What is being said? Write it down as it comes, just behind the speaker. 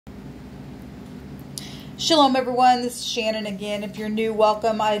Shalom everyone, this is Shannon again. If you're new,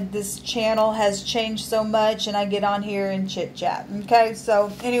 welcome. This channel has changed so much and I get on here and chit chat. Okay,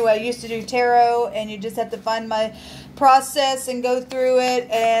 so anyway, I used to do tarot and you just have to find my process and go through it,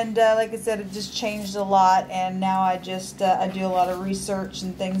 and like I said, it just changed a lot, and now I just I do a lot of research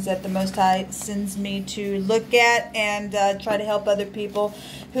and things that the Most High sends me to look at and try to help other people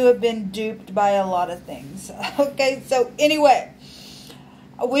who have been duped by a lot of things. Okay, so anyway,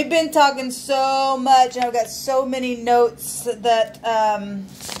 we've been talking so much, and I've got so many notes that I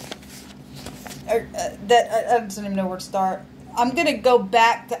don't even know where to start. I'm going to go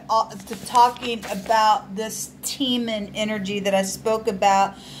back to talking about this teaming energy that I spoke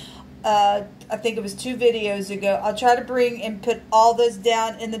about. I think it was 2 videos ago. I'll try to bring and put all those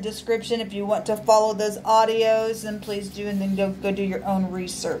down in the description. If you want to follow those audios, then please do, and then go do your own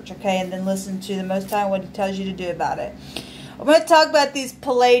research, okay? And then listen to the Most High, what He tells you to do about it. I'm going to talk about these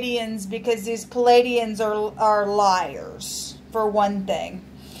Pleiadians, because these Pleiadians are liars, for one thing.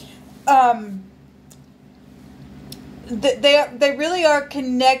 They really are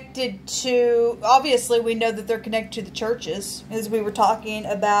connected to, obviously we know that they're connected to the churches, as we were talking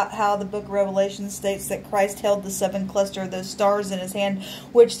about how the book of Revelation states that Christ held the 7 cluster of those stars in His hand,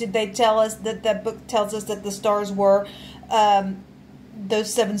 which did they tell us that that book tells us that the stars were,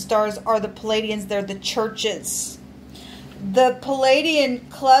 those 7 stars are the Pleiadians, they're the churches. The Pleiadian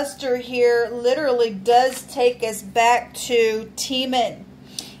cluster here literally does take us back to Teman.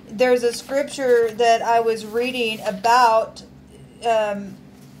 There's a scripture that I was reading about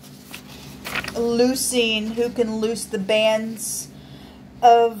loosing, who can loose the bands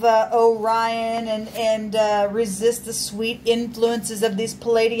of Orion and resist the sweet influences of these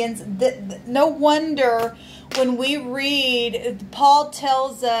Pleiadians. No wonder when we read, Paul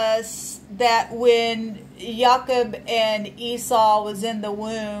tells us that when Jacob and Esau was in the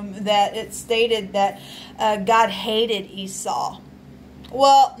womb, that it stated that God hated Esau.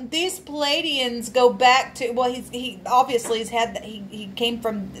 Well, these Pleiadians go back to, well, he obviously has had that, he came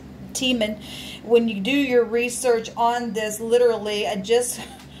from Teman. When you do your research on this, literally, I just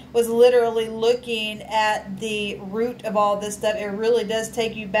was literally looking at the root of all this stuff. It really does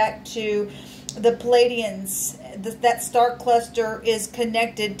take you back to the Pleiadians. That star cluster is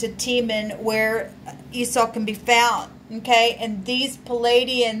connected to Teman, where Esau can be found. Okay, and these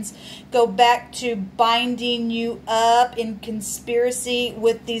Pleiadians go back to binding you up in conspiracy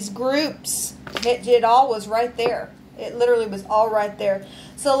with these groups. It all was right there. It literally was all right there.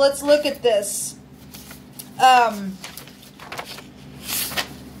 So let's look at this. To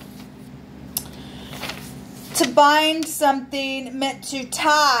bind something meant to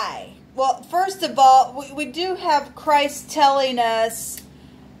tie. Well, first of all, we do have Christ telling us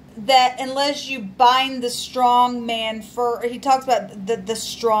that unless you bind the strong man, he talks about the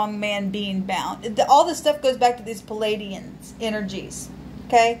strong man being bound. All this stuff goes back to these Pleiadians energies,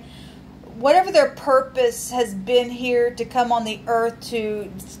 okay? Whatever their purpose has been here to come on the earth to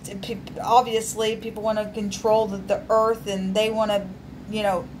obviously people want to control the earth, and they want to, you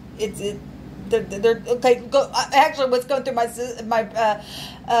know, they're okay. Actually, what's going through my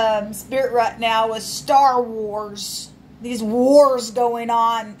spirit right now is Star Wars. These wars going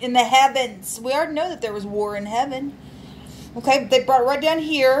on in the heavens. We already know that there was war in heaven. Okay, they brought it right down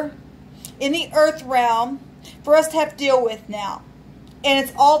here in the earth realm for us to have to deal with now. And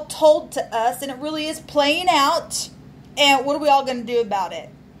it's all told to us, and it really is playing out. And what are we all going to do about it?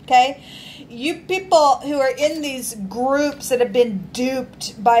 Okay? You people who are in these groups that have been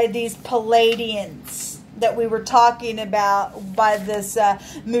duped by these Pleiadians that we were talking about, by this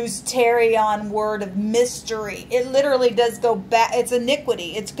mysterion word of mystery. It literally does go back. It's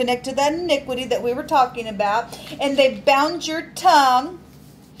iniquity. It's connected to that iniquity that we were talking about. And they bound your tongue.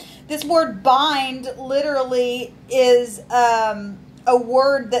 This word bind literally is a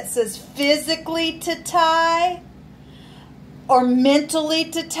word that says physically to tie or mentally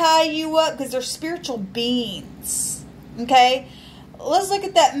to tie you up, because they're spiritual beings. Okay? Let's look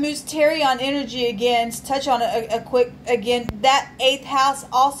at that mysterion energy again. Let's touch on it a quick again. That 8th house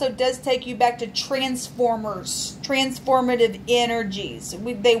also does take you back to transformers, transformative energies.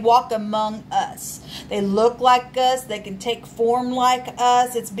 They walk among us. They look like us. They can take form like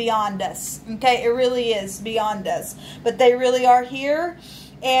us. It's beyond us. Okay, it really is beyond us. But they really are here.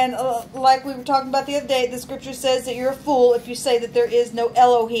 And like we were talking about the other day, the scripture says that you're a fool if you say that there is no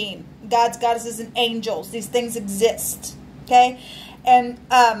Elohim. Gods, goddesses, and angels. These things exist. Okay? And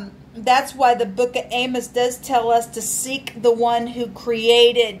that's why the book of Amos does tell us to seek the one who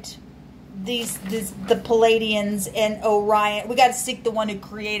created the Pleiadians and Orion. We got to seek the one who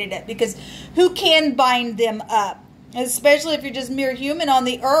created it, because who can bind them up? Especially if you're just mere human on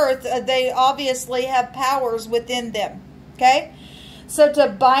the earth, they obviously have powers within them. Okay? So to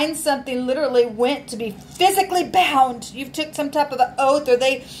bind something literally went to be physically bound. You took some type of an oath, or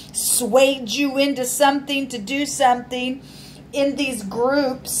they swayed you into something to do something in these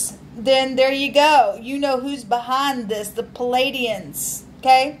groups. Then there you go. You know who's behind this, the Pleiadians.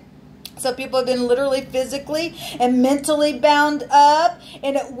 Okay? So people have been literally physically and mentally bound up.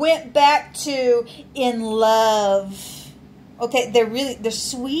 And it went back to in love. Okay, they're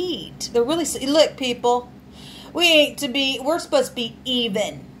sweet. They're really sweet. Look, people, we're supposed to be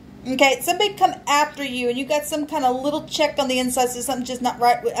even. Okay, somebody come after you and you got some kind of little check on the inside, so something's just not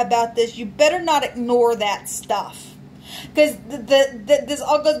right about this. You better not ignore that stuff. Because this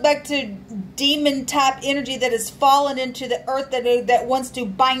all goes back to demon type energy that has fallen into the earth that wants to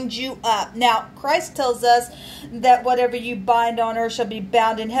bind you up. Now, Christ tells us that whatever you bind on earth shall be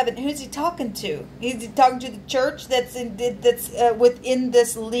bound in heaven. Who's he talking to? He's talking to the church that's within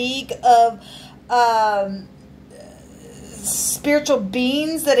this league of spiritual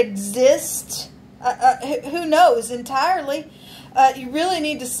beings that exist. Who knows entirely? You really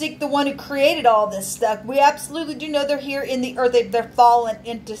need to seek the one who created all this stuff. We absolutely do know they're here in the earth. They're fallen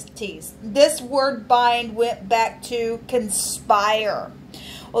entities. This word bind went back to conspire.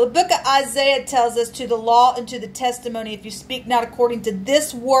 Well, the book of Isaiah tells us to the law and to the testimony, if you speak not according to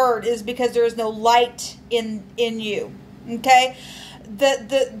this word, is because there is no light in you. Okay?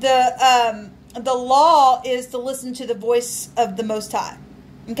 The law is to listen to the voice of the Most High.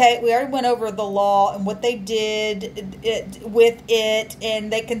 Okay, we already went over the law and what they did with it,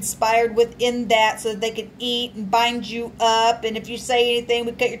 and they conspired within that so that they could eat and bind you up, and if you say anything,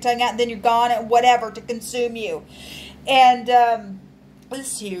 we cut your tongue out, and then you're gone, and whatever, to consume you. And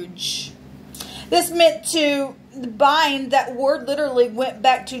this is huge. This meant to bind. That word literally went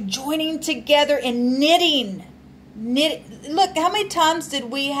back to joining together and knitting. Look, how many times did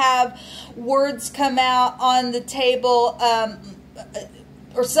we have words come out on the table,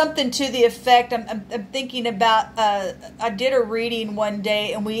 or something to the effect? I'm thinking about, I did a reading one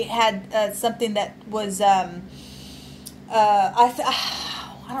day, and we had something that was, I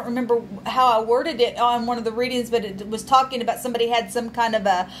don't remember how I worded it on one of the readings, but it was talking about somebody had some kind of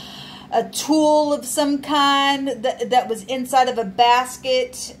a tool of some kind that was inside of a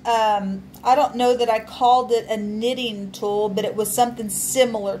basket. I don't know that I called it a knitting tool, but it was something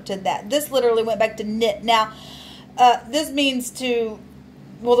similar to that. This literally went back to knit. Now, this means to...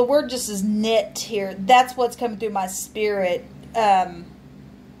 Well, the word just is knit here. That's what's coming through my spirit. Jeez.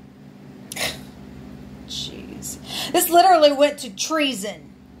 This literally went to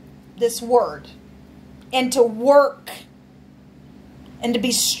treason, this word. And to work. And to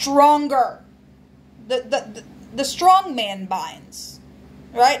be stronger. The strong man binds.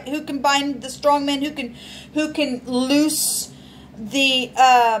 Right? Who can bind the strong man? Who can loose the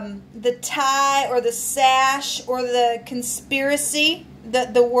tie or the sash or the conspiracy?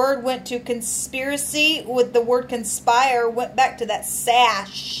 The word went to conspiracy. With the word conspire went back to that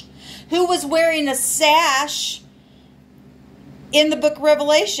sash. Who was wearing a sash in the book of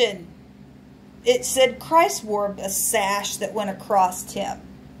Revelation? It said Christ wore a sash that went across him.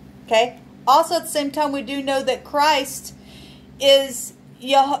 Okay. Also, at the same time, we do know that Christ is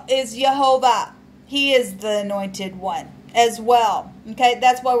Jehovah. He is the anointed one as well. Okay.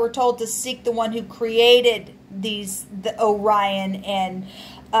 That's why we're told to seek the one who created the Orion and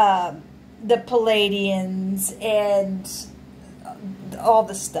the Pleiadians and all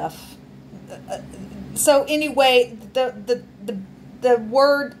the stuff. So anyway, the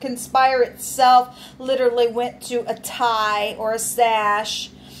word conspire itself literally went to a tie or a sash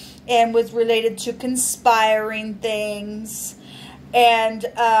and was related to conspiring things. And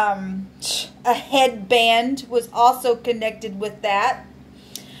a headband was also connected with that.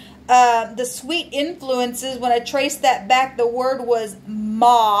 The sweet influences, when I traced that back, the word was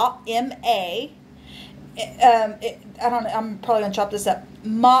ma, M-A. I don't know, I'm probably going to chop this up.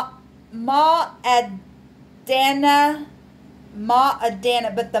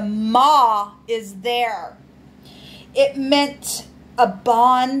 Adana, but the ma is there. It meant a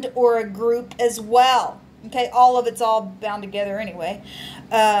bond or a group as well. Okay, all of it's all bound together anyway.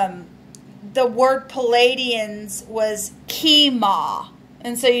 The word Pleiadians was Kima.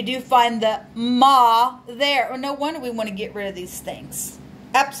 And so you do find the ma there. Well, no wonder we want to get rid of these things.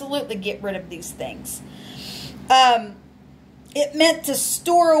 Absolutely get rid of these things. It meant to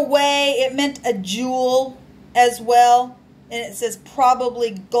store away. It meant a jewel as well. And it says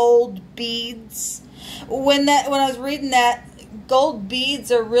probably gold beads. When I was reading that, gold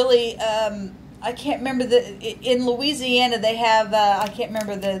beads are really, I can't remember in Louisiana they have, I can't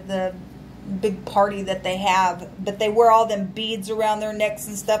remember big party that they have. But they wear all them beads around their necks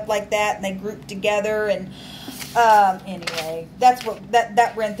and stuff like that, and they group together. And anyway, that's what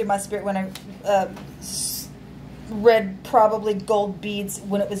that ran through my spirit when I read probably gold beads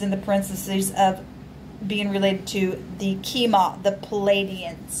when it was in the parentheses of being related to the CROME, the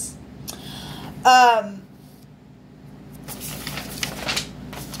Pleiadians.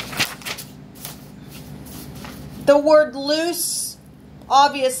 The word loose,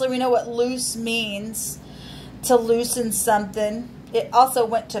 obviously we know what loose means, to loosen something. It also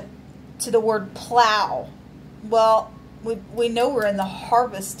went to the word plow. Well, we know we're in the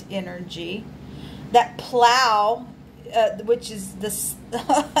harvest energy. That plow, which is this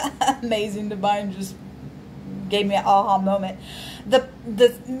amazing divine, just gave me an aha moment.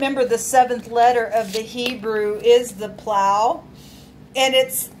 Remember the 7th letter of the Hebrew is the plow, and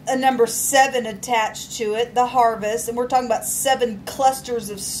it's a number 7 attached to it, the harvest, and we're talking about 7 clusters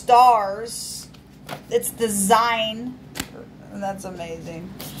of stars. It's the Zine, and that's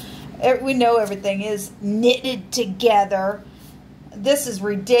amazing. We know everything is knitted together. This is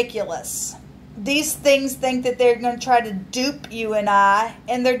ridiculous. These things think that they're going to try to dupe you and I,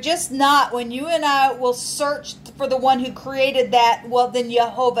 and they're just not. When you and I will search for the one who created that, well, then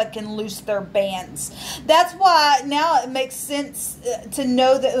Jehovah can loose their bands. That's why now it makes sense to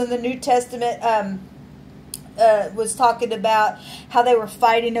know that in the New Testament was talking about how they were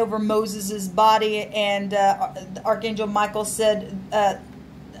fighting over Moses' body, and Archangel Michael said,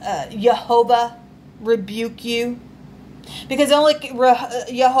 Jehovah rebuke you. Because only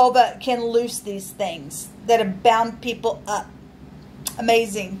Jehovah can loose these things that have bound people up.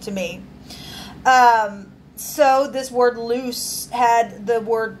 Amazing to me. So this word loose had the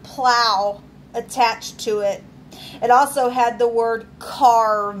word plow attached to it. It also had the word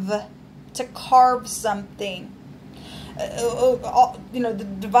carve, to carve something. You know, the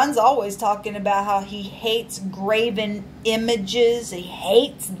divine's always talking about how he hates graven images. He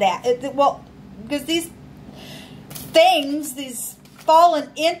hates that. Well, because these things, these fallen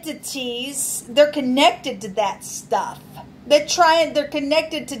entities, they're connected to that stuff. They're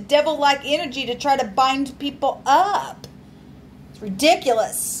connected to devil-like energy to try to bind people up. It's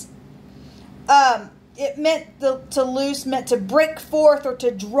ridiculous. It meant to loose, meant to break forth or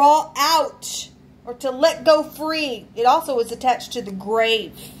to draw out or to let go free. It also was attached to the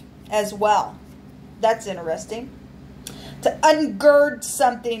grave as well. That's interesting. To ungird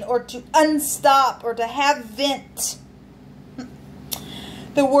something or to unstop or to have vent.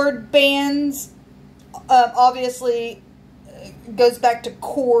 The word bands obviously goes back to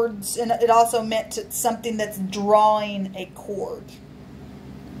cords, and it also meant something that's drawing a cord.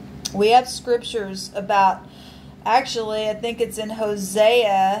 We have scriptures about, actually, I think it's in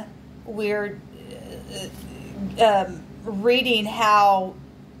Hosea, we're reading how,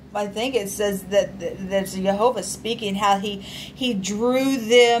 I think it says that there's Jehovah speaking, how he drew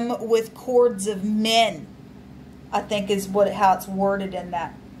them with cords of men. I think is how it's worded in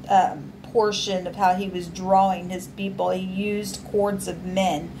that portion of how he was drawing his people. He used cords of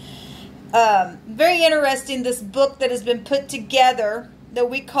men. Very interesting, this book that has been put together that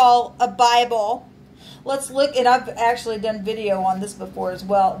we call a Bible. Let's look, and I've actually done video on this before as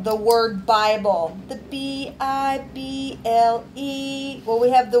well. The word Bible, the B-I-B-L-E. Well, we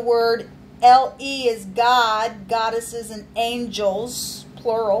have the word L-E is God, goddesses and angels,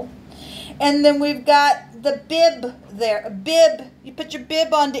 plural. And then we've got the bib there. A bib, you put your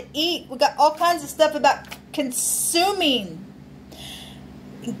bib on to eat. We've got all kinds of stuff about consuming,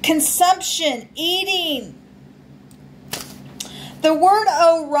 consumption, eating. The word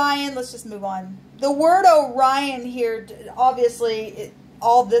Orion, let's just move on. The word Orion here, obviously,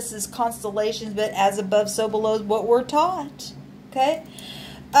 all this is constellations, but as above, so below is what we're taught. Okay?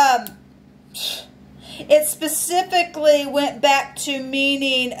 It specifically went back to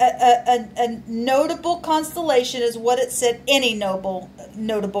meaning a notable constellation is what it said. Any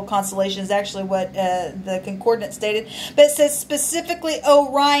notable constellation is actually what the concordance stated. But it says specifically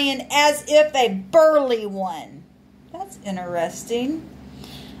Orion as if a burly one. That's interesting.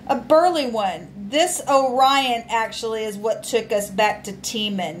 A burly one. This Orion actually is what took us back to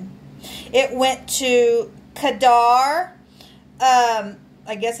Teman. It went to Kadar.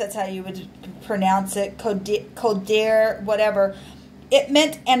 I guess that's how you would pronounce it. Kodir, whatever. It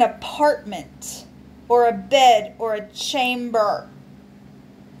meant an apartment or a bed or a chamber.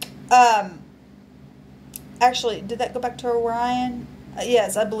 Actually, did that go back to Orion?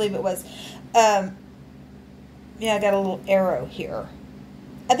 Yes, I believe it was. Yeah, I got a little arrow here.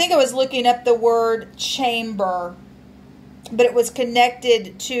 I think I was looking up the word chamber, but it was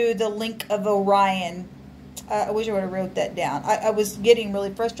connected to the link of Orion. I wish I would have wrote that down. I was getting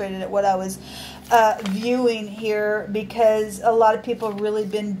really frustrated at what I was viewing here, because a lot of people have really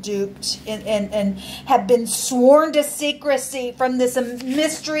been duped and have been sworn to secrecy from this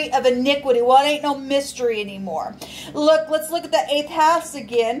mystery of iniquity. Well, it ain't no mystery anymore. Look, let's look at the 8th house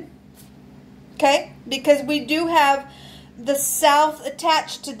again. Okay? Because we do have the South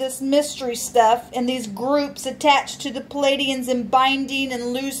attached to this mystery stuff, and these groups attached to the Pleiadians, and binding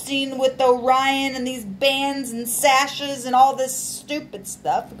and loosing with Orion, and these bands and sashes and all this stupid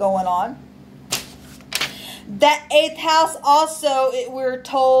stuff going on. That 8th house also, we're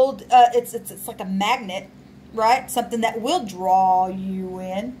told, it's like a magnet, right? Something that will draw you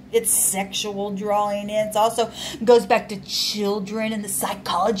in. It's sexual drawing in. It also goes back to children and the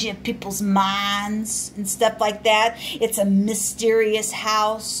psychology of people's minds and stuff like that. It's a mysterious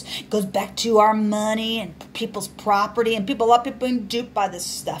house. It goes back to our money and people's property, and a lot of people being duped by this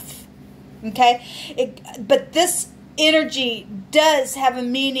stuff. Okay? But this energy does have a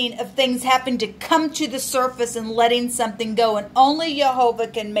meaning of things having to come to the surface and letting something go, and only Jehovah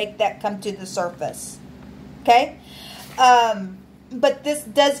can make that come to the surface. Okay? But this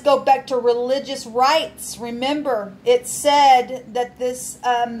does go back to religious rites. Remember, it said that this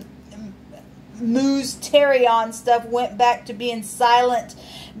Terion stuff went back to being silent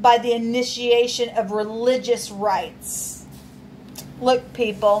by the initiation of religious rites. Look,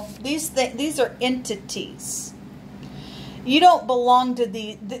 people, these are entities. You don't belong to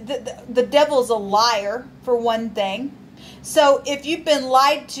the devil's a liar, for one thing. So if you've been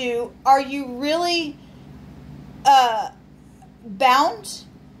lied to, are you really bound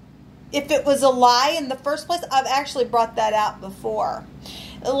if it was a lie in the first place? I've actually brought that out before.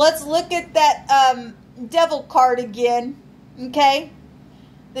 Let's look at that devil card again. Okay?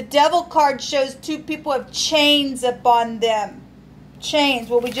 The devil card shows two people have chains upon them. Chains.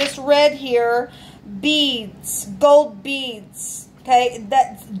 Well, we just read here beads, gold beads. Okay?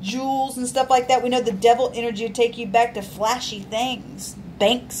 That's jewels and stuff like that. We know the devil energy will take you back to flashy things.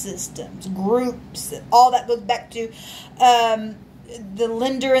 Bank systems, groups, all that goes back to the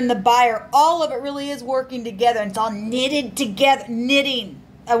lender and the buyer. All of it really is working together, and it's all knitted together. Knitting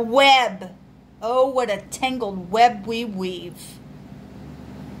a web. Oh, what a tangled web we weave.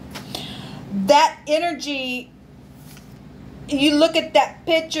 That energy, you look at that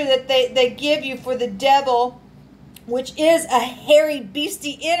picture that they give you for the devil, which is a hairy,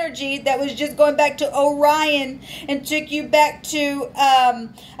 beastie energy that was just going back to Orion and took you back to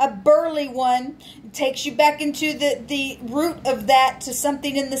a burly one. It takes you back into the root of that to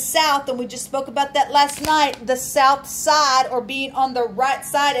something in the south, and we just spoke about that last night. The south side, or being on the right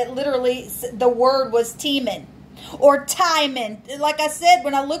side, it literally, the word was Teman or Timon. Like I said,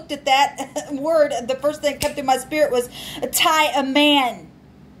 when I looked at that word, the first thing that came through my spirit was tie a man.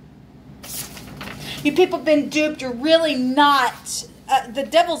 You people have been duped. You're really not. The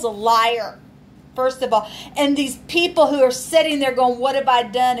devil's a liar, first of all. And these people who are sitting there going, what have I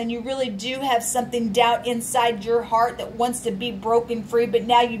done? And you really do have something down inside your heart that wants to be broken free. But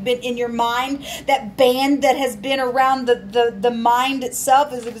now you've been in your mind. That band that has been around the mind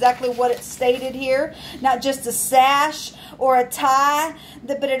itself is exactly what it stated here. Not just a sash or a tie,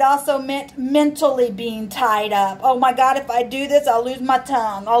 but it also meant mentally being tied up. Oh my God, if I do this, I'll lose my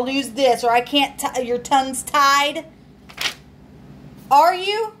tongue. I'll lose this, or I can't, your tongue's tied. Are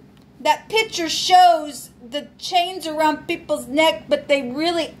you? That picture shows the chains around people's neck, but they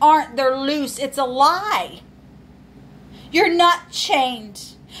really aren't. They're loose. It's a lie. You're not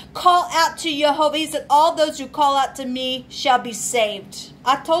chained. Call out to Jehovah. He said, all those who call out to me shall be saved.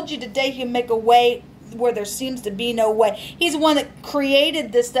 I told you today he'll make a way where there seems to be no way. He's the one that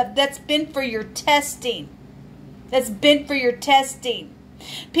created this stuff. That's been for your testing. That's been for your testing.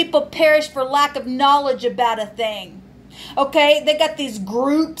 People perish for lack of knowledge about a thing. Okay, they got these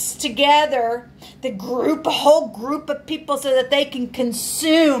groups together. A whole group of people, so that they can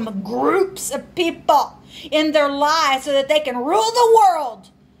consume groups of people in their lives so that they can rule the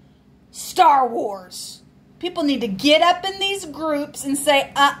world. Star Wars. People need to get up in these groups and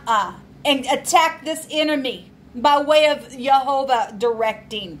say, and attack this enemy by way of Jehovah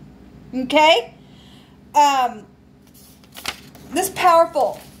directing. Okay? This is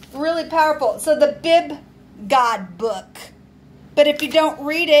powerful. Really powerful. So the Bib God book. But if you don't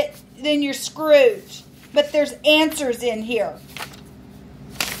read it, then you're screwed. But there's answers in here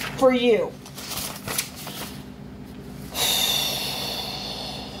for you.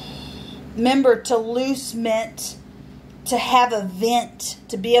 Remember, to loose meant to have a vent,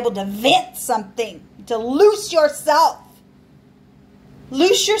 to be able to vent something, to loose yourself.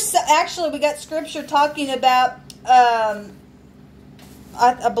 Loose yourself. Actually, we got scripture talking about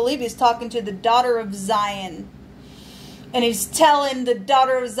I believe he's talking to the daughter of Zion. And he's telling the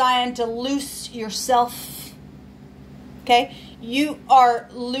daughter of Zion to loose yourself. Okay? You are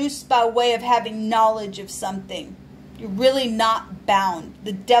loose by way of having knowledge of something. You're really not bound.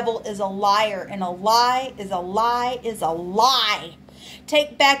 The devil is a liar. And a lie is a lie is a lie.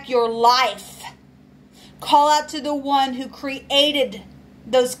 Take back your life. Call out to the one who created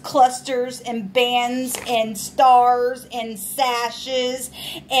those clusters and bands and stars and sashes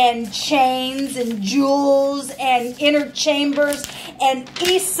and chains and jewels and inner chambers and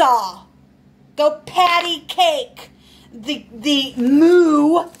Esau. Go patty cake the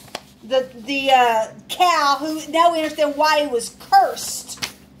moo, the cow, who now we understand why he was cursed.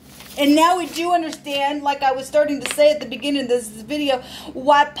 And now we do understand, like I was starting to say at the beginning of this video,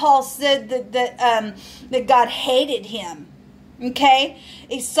 why Paul said that God hated him. Okay?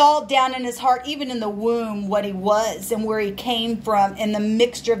 He saw down in his heart, even in the womb, what he was and where he came from, and the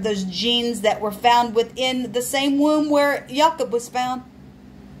mixture of those genes that were found within the same womb where Jacob was found.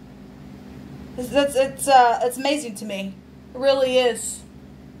 It's amazing to me. It really is.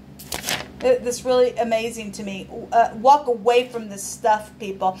 It's really amazing to me. Walk away from this stuff,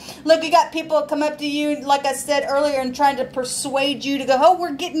 people. Look, you got people come up to you, like I said earlier, and trying to persuade you to go, oh,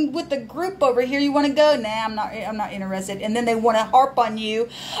 we're getting with the group over here. You want to go? Nah, I'm not interested. And then they want to harp on you.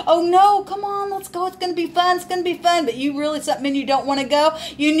 Oh, no, come on, let's go. It's going to be fun. It's going to be fun. But you really, something you don't want to go,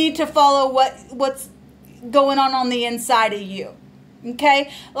 you need to follow what's going on the inside of you.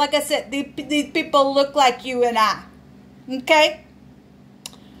 Okay? Like I said, these people look like you and I. Okay?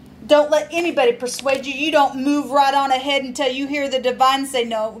 Don't let anybody persuade you. You don't move right on ahead until you hear the divine say,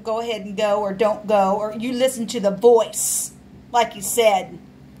 no, go ahead and go, or don't go, or you listen to the voice, like you said.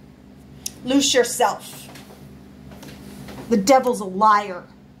 Loose yourself. The devil's a liar.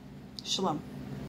 Shalom.